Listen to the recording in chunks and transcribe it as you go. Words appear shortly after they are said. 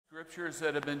Scriptures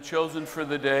that have been chosen for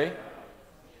the day.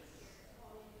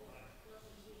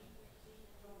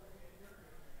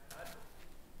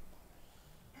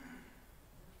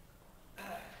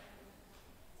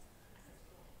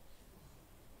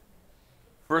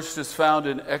 First is found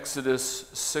in Exodus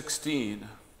 16.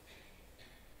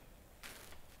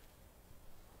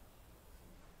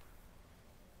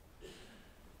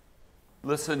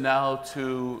 Listen now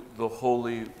to the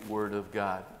holy word of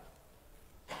God.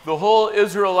 The whole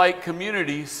Israelite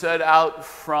community set out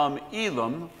from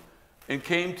Elim and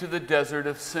came to the desert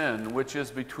of Sin, which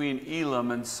is between Elim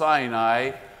and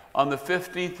Sinai, on the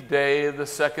 15th day of the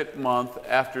second month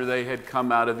after they had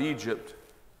come out of Egypt.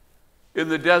 In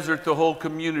the desert, the whole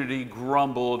community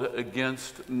grumbled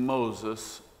against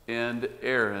Moses and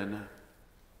Aaron.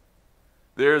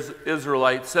 The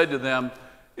Israelites said to them,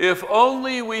 "If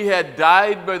only we had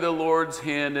died by the Lord's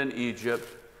hand in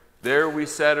Egypt. There we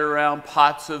sat around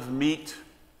pots of meat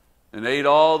and ate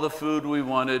all the food we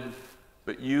wanted,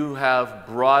 but you have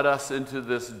brought us into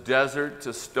this desert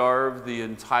to starve the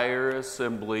entire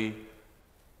assembly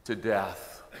to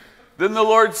death." Then the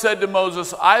Lord said to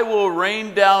Moses, "I will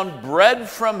rain down bread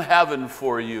from heaven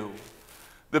for you.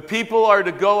 The people are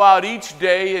to go out each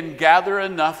day and gather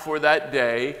enough for that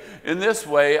day. In this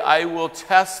way I will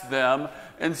test them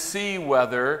and see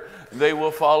whether they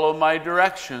will follow my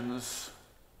directions."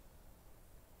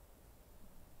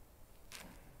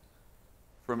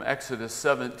 From Exodus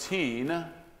 17,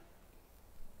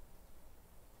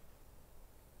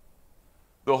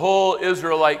 the whole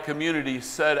Israelite community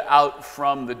set out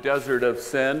from the desert of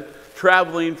Sin,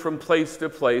 traveling from place to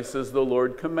place as the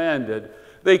Lord commanded.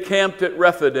 They camped at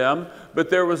Rephidim, but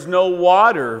there was no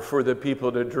water for the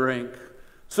people to drink.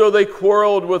 So they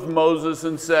quarreled with Moses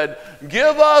and said,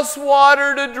 "Give us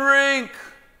water to drink."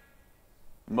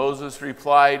 Moses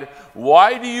replied,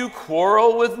 "Why do you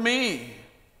quarrel with me?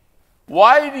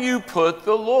 Why do you put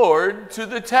the Lord to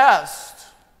the test?"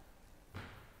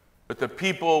 But the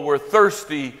people were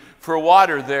thirsty for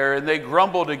water there, and they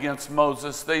grumbled against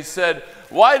Moses. They said,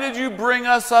 "Why did you bring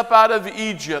us up out of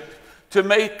Egypt to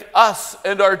make us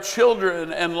and our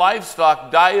children and livestock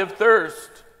die of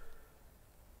thirst?"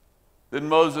 Then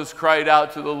Moses cried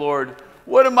out to the Lord,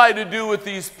 "What am I to do with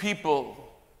these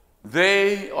people?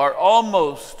 They are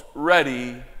almost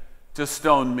ready to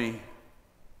stone me."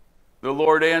 The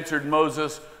Lord answered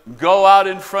Moses, "Go out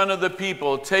in front of the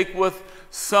people, take with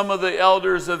some of the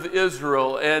elders of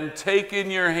Israel, and take in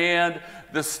your hand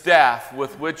the staff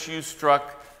with which you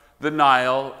struck the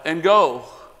Nile, and go.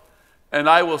 And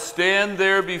I will stand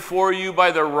there before you by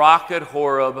the rock at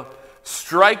Horeb.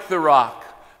 Strike the rock,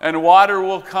 and water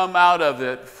will come out of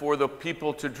it for the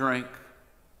people to drink."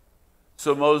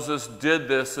 So Moses did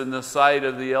this in the sight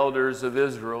of the elders of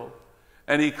Israel,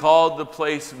 and he called the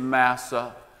place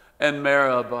Massah and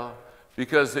Meribah,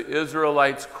 because the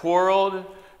Israelites quarreled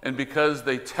and because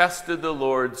they tested the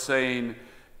Lord, saying,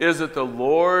 Is the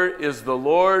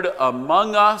Lord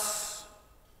among us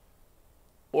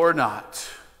or not?"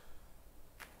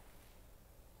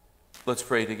 Let's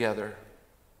pray together.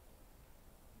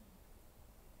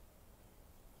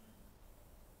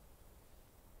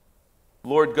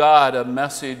 Lord God, a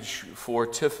message for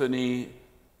Tiffany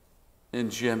and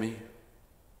Jimmy.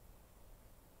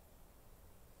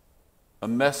 A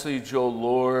message, O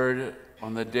Lord,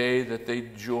 on the day that they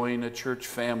join a church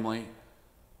family.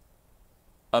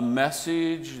 A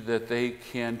message that they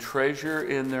can treasure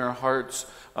in their hearts.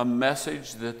 A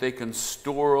message that they can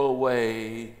store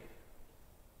away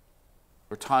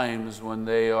for times when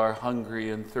they are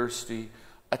hungry and thirsty.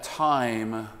 A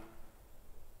time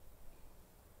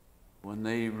when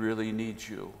they really need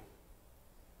you.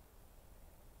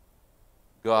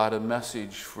 God, a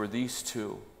message for these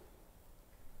two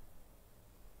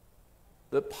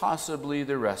that possibly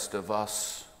the rest of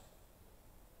us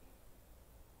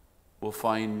will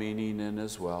find meaning in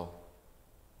as well.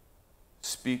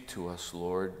 Speak to us,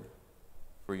 Lord,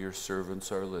 for your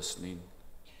servants are listening.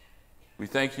 We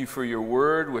thank you for your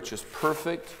word, which is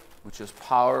perfect, which is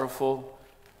powerful,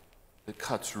 that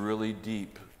cuts really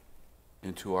deep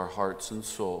into our hearts and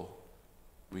soul.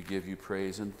 We give you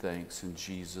praise and thanks in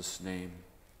Jesus' name.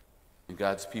 And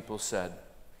God's people said,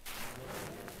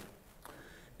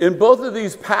 in both of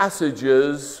these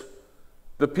passages,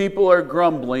 the people are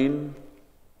grumbling.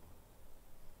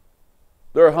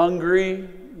 They're hungry.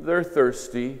 They're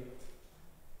thirsty.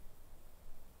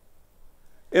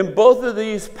 In both of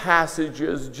these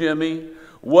passages, Jimmy,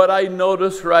 what I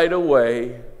notice right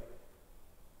away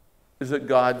is that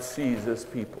God sees his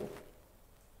people.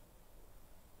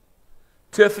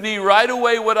 Tiffany, right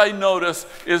away what I notice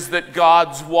is that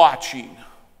God's watching.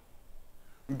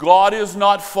 God is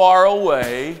not far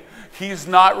away, He's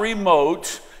not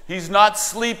remote. He's not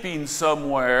sleeping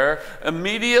somewhere.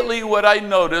 Immediately what I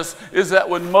notice is that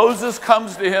when Moses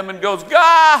comes to him and goes,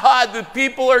 God, the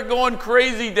people are going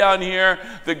crazy down here,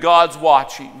 that God's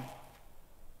watching.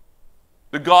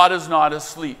 That God is not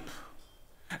asleep.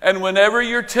 And whenever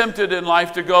you're tempted in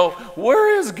life to go,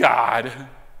 where is God?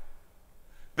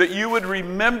 That you would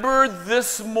remember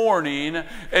this morning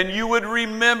and you would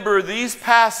remember these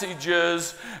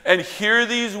passages and hear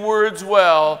these words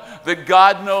well, that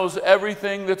God knows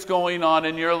everything that's going on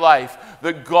in your life,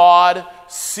 that God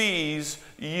sees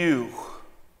you.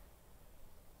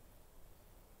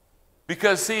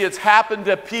 Because see, it's happened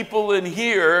to people in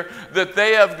here that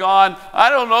they have gone, I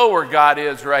don't know where God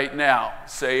is right now.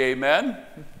 Say amen.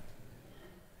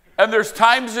 And there's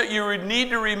times that you need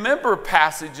to remember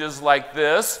passages like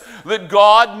this, that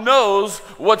God knows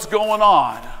what's going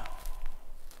on.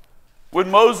 When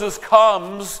Moses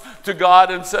comes to God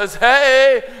and says,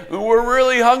 hey, we're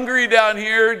really hungry down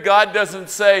here, God doesn't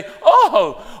say,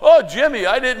 oh, Jimmy,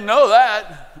 I didn't know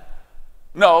that.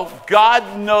 No,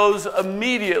 God knows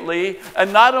immediately,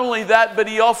 and not only that, but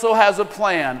he also has a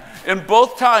plan. In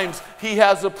both times, he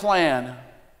has a plan.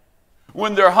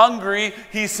 When they're hungry,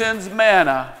 he sends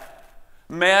manna.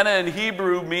 Manna in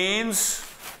Hebrew means,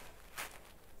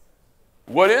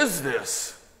 what is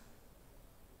this?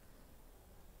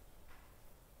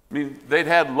 I mean, they'd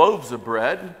had loaves of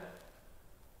bread,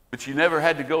 but you never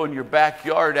had to go in your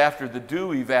backyard after the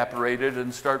dew evaporated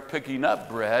and start picking up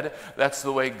bread. That's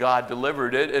the way God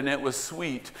delivered it, and it was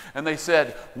sweet. And they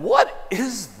said, what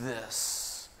is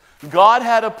this? God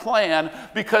had a plan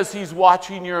because he's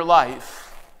watching your life.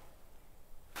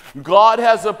 God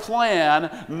has a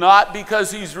plan, not because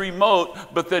he's remote,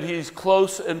 but that he's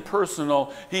close and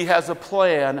personal. He has a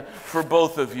plan for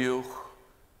both of you.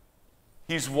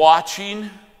 He's watching.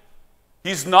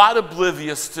 He's not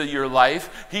oblivious to your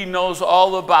life. He knows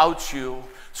all about you.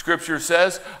 Scripture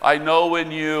says, I know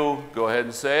when you, go ahead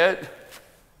and say it,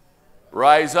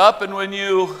 rise up, and when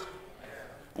you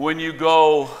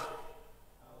go,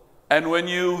 and when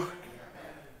you,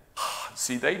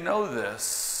 see, they know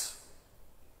this.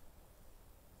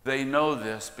 They know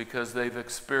this because they've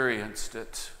experienced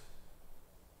it.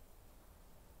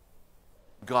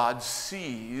 God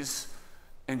sees,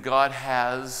 and God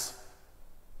has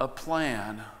a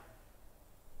plan.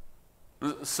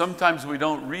 Sometimes we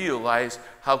don't realize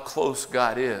how close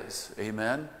God is.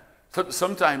 Amen?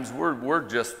 Sometimes we're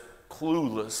just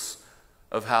clueless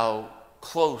of how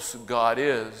close God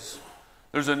is.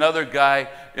 There's another guy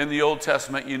in the Old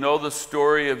Testament. You know the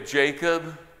story of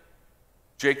Jacob?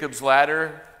 Jacob's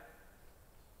ladder?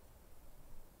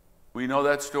 We know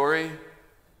that story?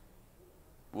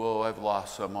 Whoa, I've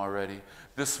lost some already.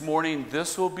 This morning,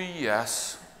 this will be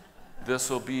yes. This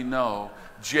will be no.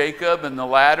 Jacob and the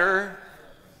ladder.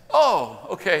 Oh,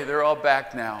 okay, they're all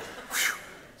back now. Whew.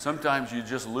 Sometimes you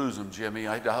just lose them, Jimmy.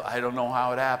 I don't know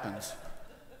how it happens.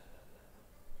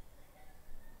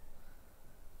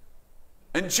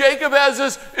 And Jacob has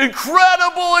this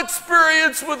incredible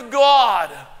experience with God.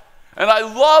 And I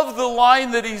love the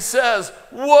line that he says,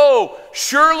 whoa,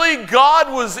 surely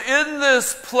God was in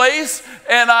this place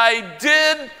and I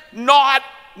did not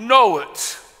know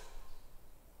it.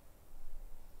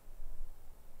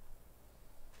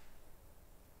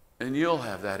 And you'll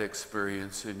have that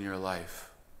experience in your life.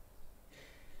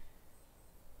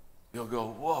 You'll go,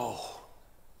 whoa,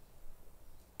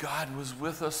 God was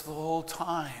with us the whole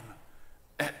time,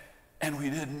 and we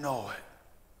didn't know it.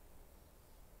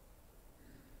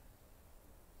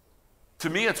 To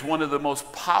me, it's one of the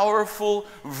most powerful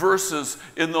verses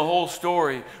in the whole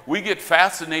story. We get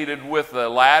fascinated with the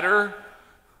ladder.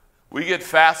 We get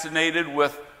fascinated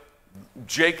with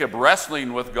Jacob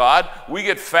wrestling with God. We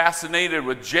get fascinated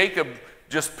with Jacob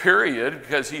just period,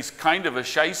 because he's kind of a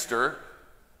shyster.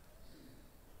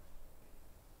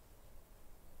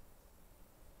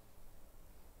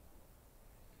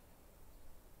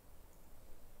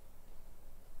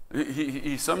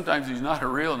 Sometimes he's not a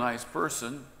real nice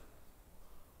person.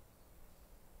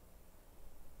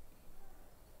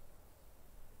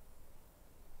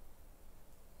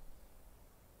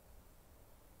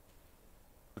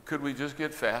 Could we just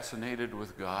get fascinated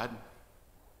with God?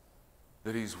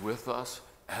 That he's with us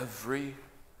every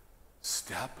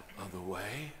step of the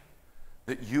way?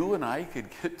 That you and I could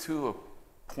get to a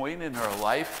point in our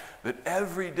life that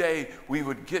every day we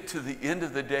would get to the end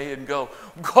of the day and go,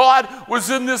 God was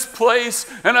in this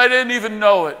place and I didn't even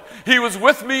know it. He was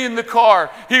with me in the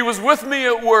car. He was with me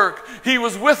at work. He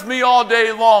was with me all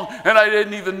day long and I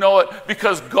didn't even know it,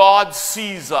 because God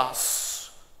sees us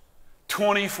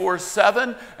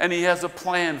 24/7, and he has a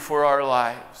plan for our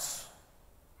lives.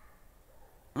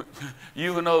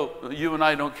 You and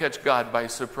I don't catch God by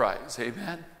surprise.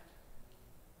 Amen?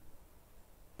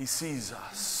 He sees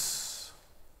us.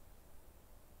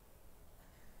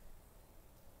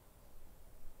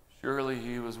 Surely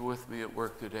he was with me at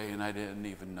work today and I didn't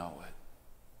even know it.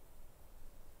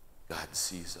 God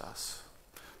sees us.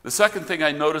 The second thing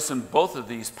I notice in both of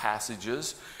these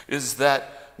passages is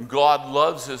that God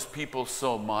loves his people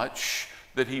so much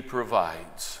that he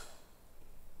provides.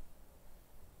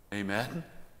 Amen?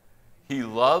 He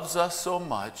loves us so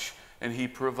much and he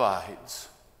provides.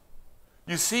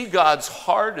 You see God's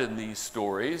heart in these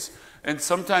stories, and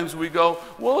sometimes we go,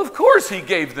 well, of course he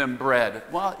gave them bread.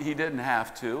 Well, he didn't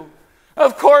have to.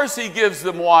 Of course he gives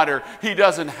them water. He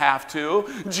doesn't have to.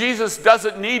 Jesus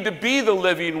doesn't need to be the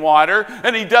living water,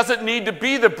 and he doesn't need to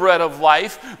be the bread of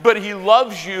life, but he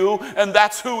loves you, and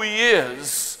that's who he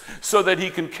is, so that he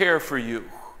can care for you.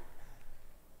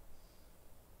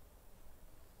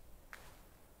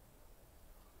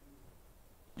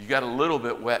 You got a little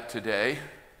bit wet today.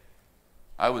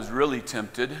 I was really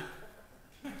tempted.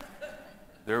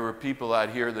 There were people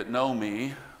out here that know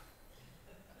me,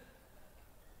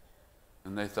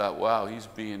 and they thought, wow, he's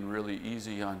being really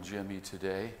easy on Jimmy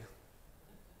today.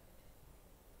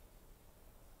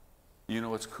 You know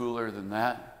what's cooler than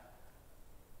that?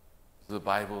 The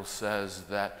Bible says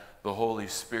that the Holy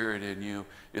Spirit in you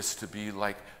is to be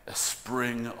like a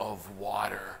spring of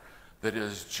water that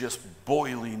is just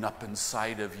boiling up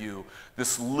inside of you,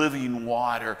 this living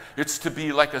water. It's to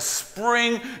be like a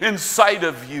spring inside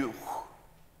of you.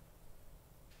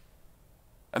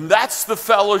 And that's the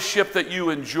fellowship that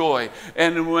you enjoy.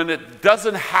 And when it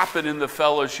doesn't happen in the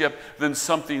fellowship, then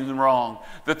something's wrong.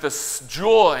 That the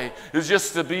joy is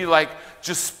just to be like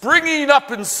just springing up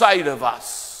inside of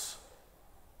us.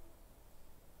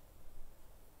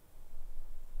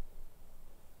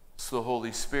 It's the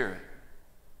Holy Spirit.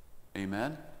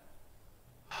 Amen?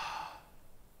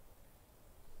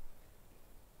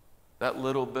 That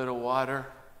little bit of water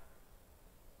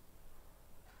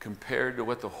compared to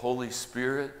what the Holy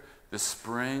Spirit, the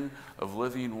spring of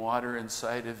living water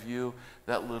inside of you,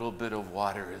 that little bit of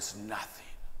water is nothing.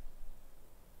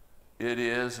 It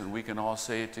is, and we can all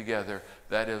say it together,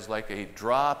 that is like a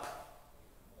drop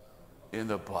in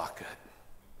the bucket.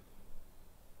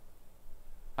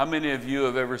 How many of you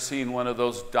have ever seen one of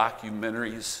those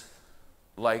documentaries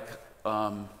like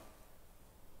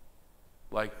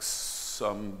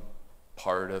some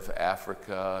part of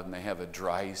Africa, and they have a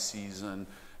dry season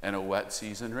and a wet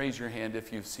season? Raise your hand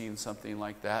if you've seen something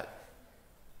like that.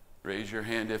 Raise your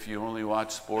hand if you only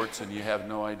watch sports and you have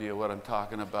no idea what I'm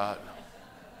talking about.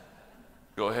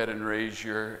 Go ahead and raise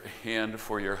your hand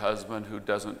for your husband who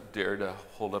doesn't dare to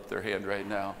hold up their hand right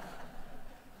now.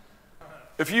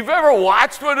 If you've ever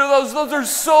watched one of those are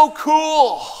so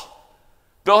cool.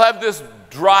 They'll have this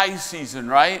dry season,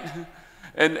 right?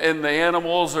 And the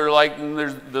animals are like, and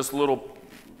there's this little,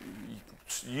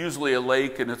 usually a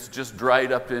lake, and it's just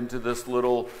dried up into this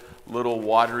little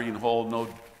watering hole, no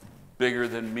bigger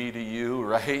than me to you,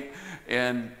 right?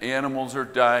 And animals are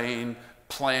dying,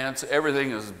 plants,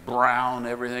 everything is brown,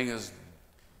 everything is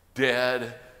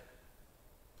dead.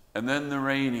 And then the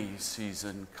rainy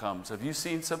season comes. Have you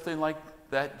seen something like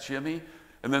that, Jimmy?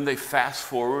 And then they fast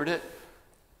forward it.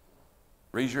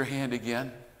 Raise your hand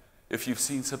again if you've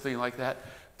seen something like that.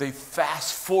 They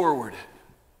fast forward it.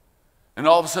 And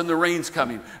all of a sudden the rain's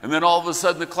coming. And then all of a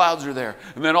sudden the clouds are there.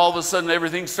 And then all of a sudden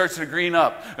everything starts to green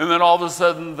up. And then all of a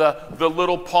sudden the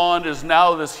little pond is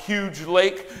now this huge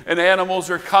lake. And animals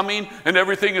are coming. And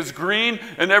everything is green.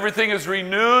 And everything is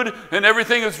renewed. And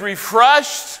everything is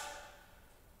refreshed.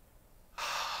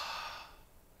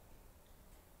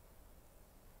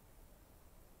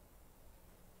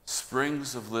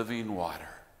 Springs of living water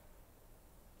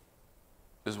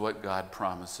is what God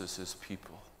promises his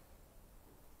people.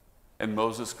 And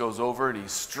Moses goes over and he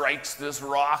strikes this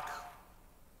rock.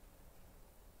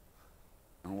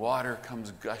 And water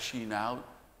comes gushing out.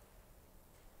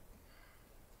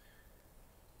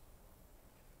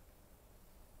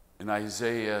 In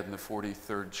Isaiah, in the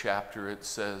 43rd chapter, it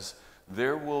says,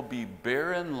 there will be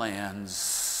barren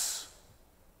lands,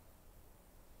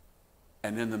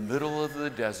 and in the middle of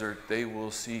the desert, they will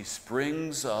see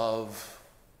springs of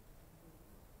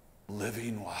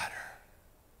living water.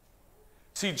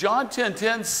 See, John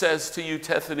 10:10 says to you,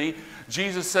 Tiffany,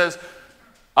 Jesus says,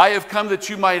 I have come that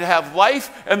you might have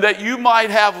life, and that you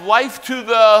might have life to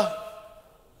the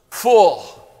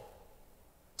full.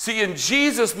 See, in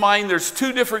Jesus' mind, there's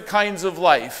two different kinds of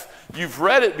life. You've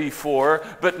read it before,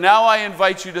 but now I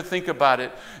invite you to think about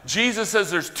it. Jesus says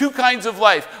there's two kinds of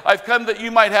life. I've come that you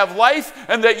might have life,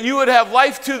 and that you would have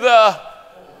life to the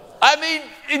I mean,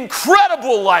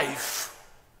 incredible life.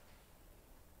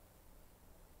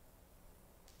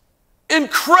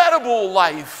 Incredible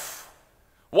life.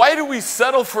 Why do we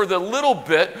settle for the little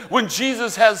bit when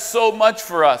Jesus has so much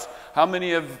for us? How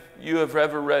many of you have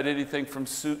ever read anything from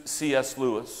C.S.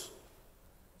 Lewis?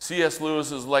 C.S.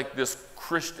 Lewis is like this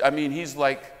Christian, I mean, he's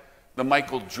like the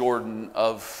Michael Jordan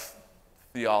of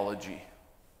theology,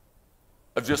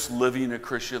 of just living a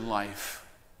Christian life.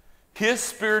 His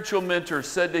spiritual mentor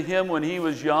said to him when he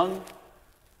was young,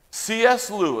 C.S.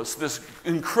 Lewis, this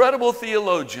incredible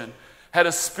theologian, had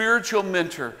a spiritual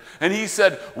mentor, and he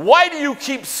said, why do you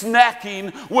keep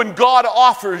snacking when God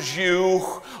offers you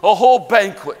a whole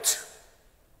banquet?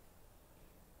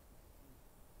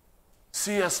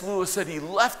 C.S. Lewis said he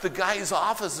left the guy's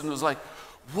office and was like,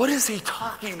 what is he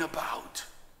talking about?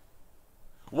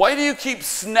 Why do you keep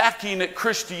snacking at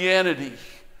Christianity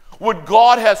when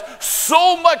God has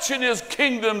so much in his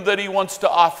kingdom that he wants to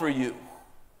offer you?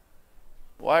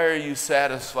 Why are you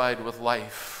satisfied with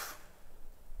life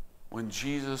when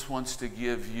Jesus wants to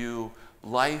give you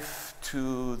life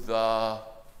to the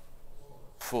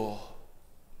full?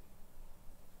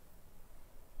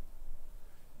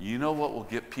 You know what will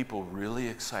get people really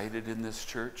excited in this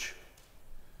church?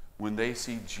 When they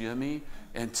see Jimmy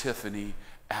and Tiffany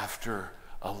after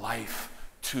a life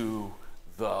to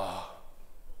the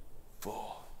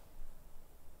full.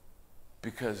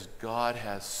 Because God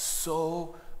has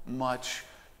so much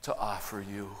to offer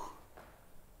you.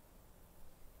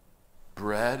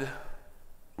 Bread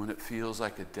when it feels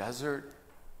like a desert.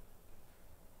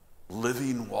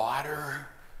 Living water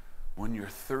when you're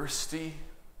thirsty.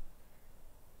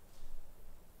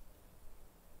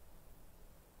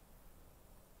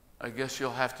 I guess you'll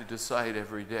have to decide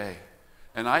every day.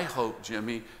 And I hope,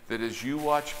 Jimmy, that as you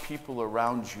watch people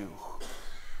around you,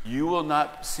 you will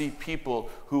not see people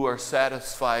who are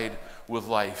satisfied with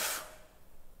life.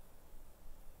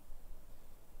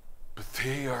 But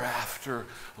they are after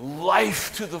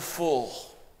life to the full.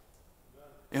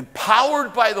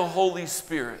 Empowered by the Holy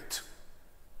Spirit.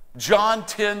 John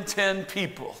 10:10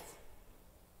 people.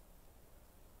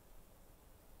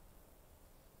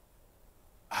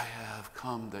 I have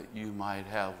come that you might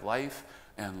have life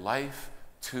and life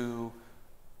to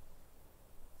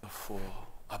the full.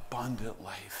 Abundant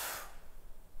life.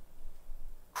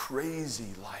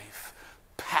 Crazy life.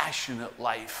 Passionate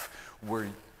life. Were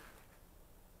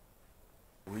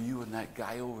you and that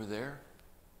guy over there?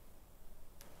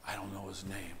 I don't know his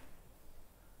name.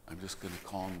 I'm just going to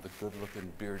call him the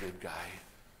good-looking bearded guy.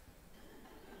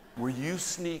 Will you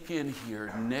sneak in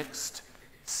here next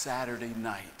Saturday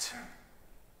night?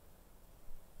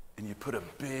 And you put a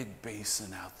big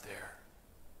basin out there.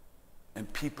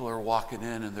 And people are walking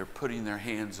in and they're putting their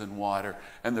hands in water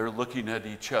and they're looking at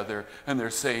each other and they're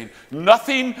saying,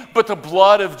 nothing but the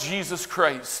blood of Jesus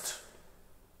Christ.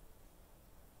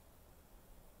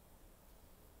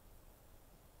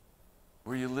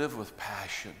 Where you live with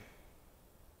passion.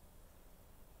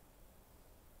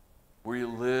 Where you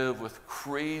live with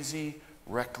crazy,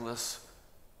 reckless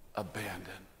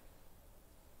abandon.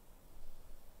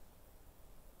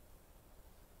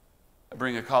 I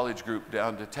bring a college group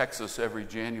down to Texas every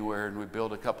January and we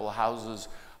build a couple of houses.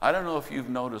 I don't know if you've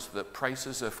noticed that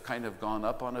prices have kind of gone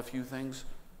up on a few things.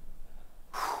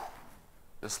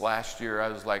 This last year I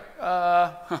was like,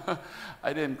 I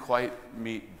didn't quite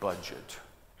meet budget.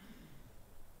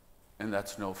 And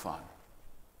that's no fun.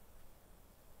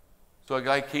 So a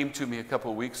guy came to me a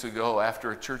couple of weeks ago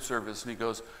after a church service and he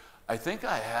goes, I think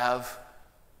I have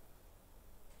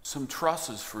some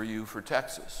trusses for you for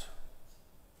Texas.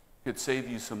 Could save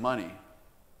you some money.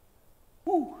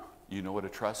 Woo. You know what a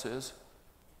truss is?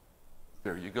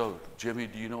 There you go. Jimmy,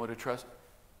 do you know what a truss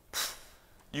is?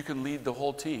 You can lead the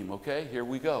whole team, okay? Here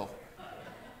we go.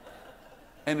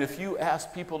 And if you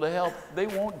ask people to help, they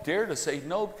won't dare to say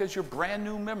no because you're brand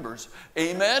new members.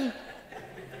 Amen?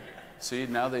 See,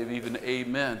 now they've even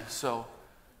amened. So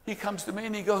he comes to me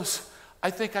and he goes,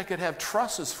 I think I could have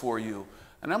trusses for you.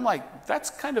 And I'm like, that's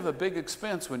kind of a big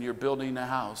expense when you're building a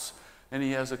house. And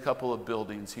he has a couple of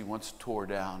buildings he wants tore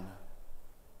down.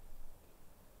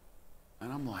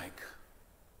 And I'm like,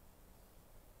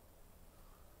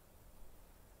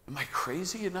 am I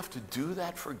crazy enough to do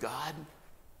that for God?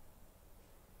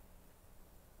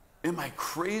 Am I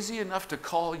crazy enough to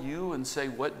call you and say,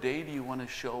 what day do you want to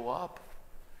show up?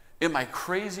 Am I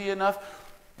crazy enough?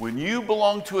 When you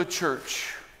belong to a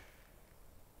church,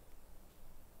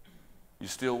 you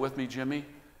still with me, Jimmy?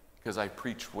 Because I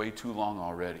preached way too long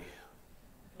already.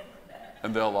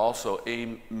 And they'll also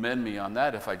amen me on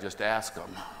that if I just ask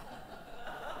them.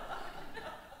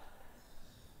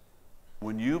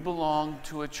 When you belong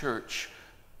to a church,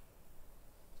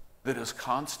 that is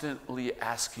constantly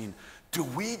asking, do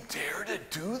we dare to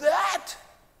do that?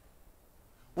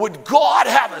 Would God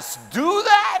have us do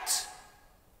that?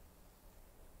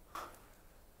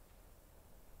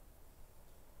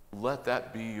 Let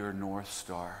that be your North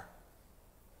Star.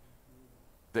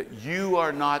 That you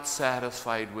are not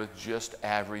satisfied with just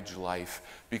average life,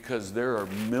 because there are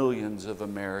millions of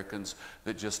Americans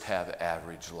that just have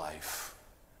average life.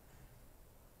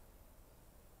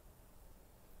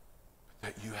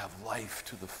 That you have life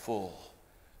to the full.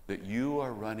 That you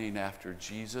are running after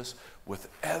Jesus with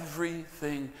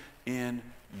everything in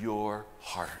your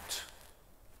heart.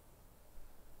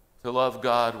 To love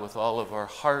God with all of our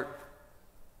heart,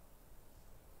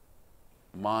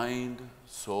 mind,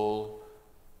 soul,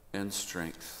 and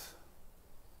strength.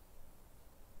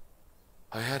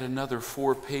 I had another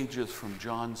 4 pages from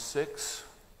John 6,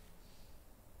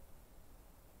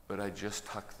 but I just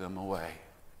tucked them away.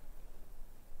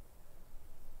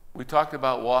 We talked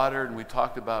about water, and we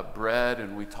talked about bread,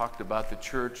 and we talked about the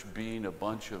church being a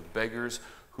bunch of beggars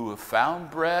who have found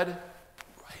bread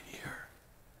right here.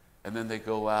 And then they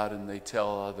go out and they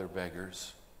tell other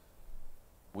beggars,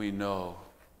 we know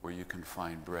where you can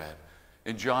find bread.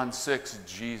 In John 6,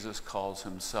 Jesus calls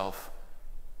himself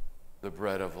the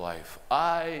bread of life.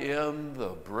 I am the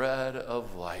bread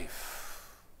of life.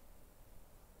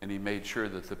 And he made sure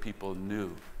that the people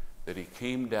knew that he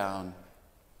came down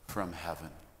from heaven.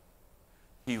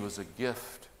 He was a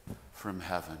gift from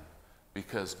heaven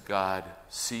because God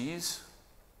sees,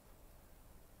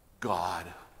 God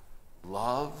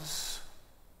loves,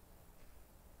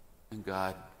 and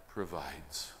God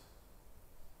provides.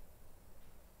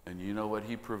 And you know what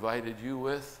he provided you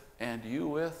with, and you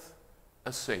with?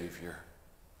 A Savior.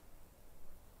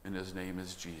 And his name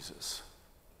is Jesus.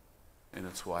 And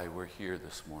it's why we're here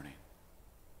this morning,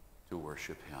 to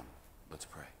worship him. Let's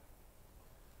pray.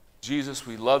 Jesus,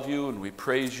 we love you and we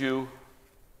praise you.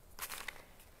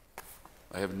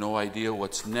 I have no idea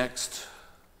what's next,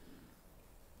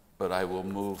 but I will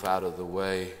move out of the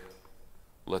way.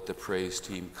 Let the praise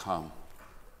team come.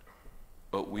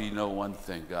 But we know one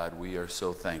thing, God, we are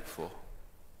so thankful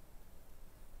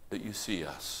that you see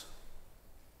us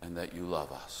and that you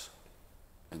love us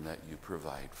and that you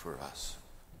provide for us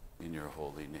in your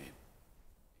holy name.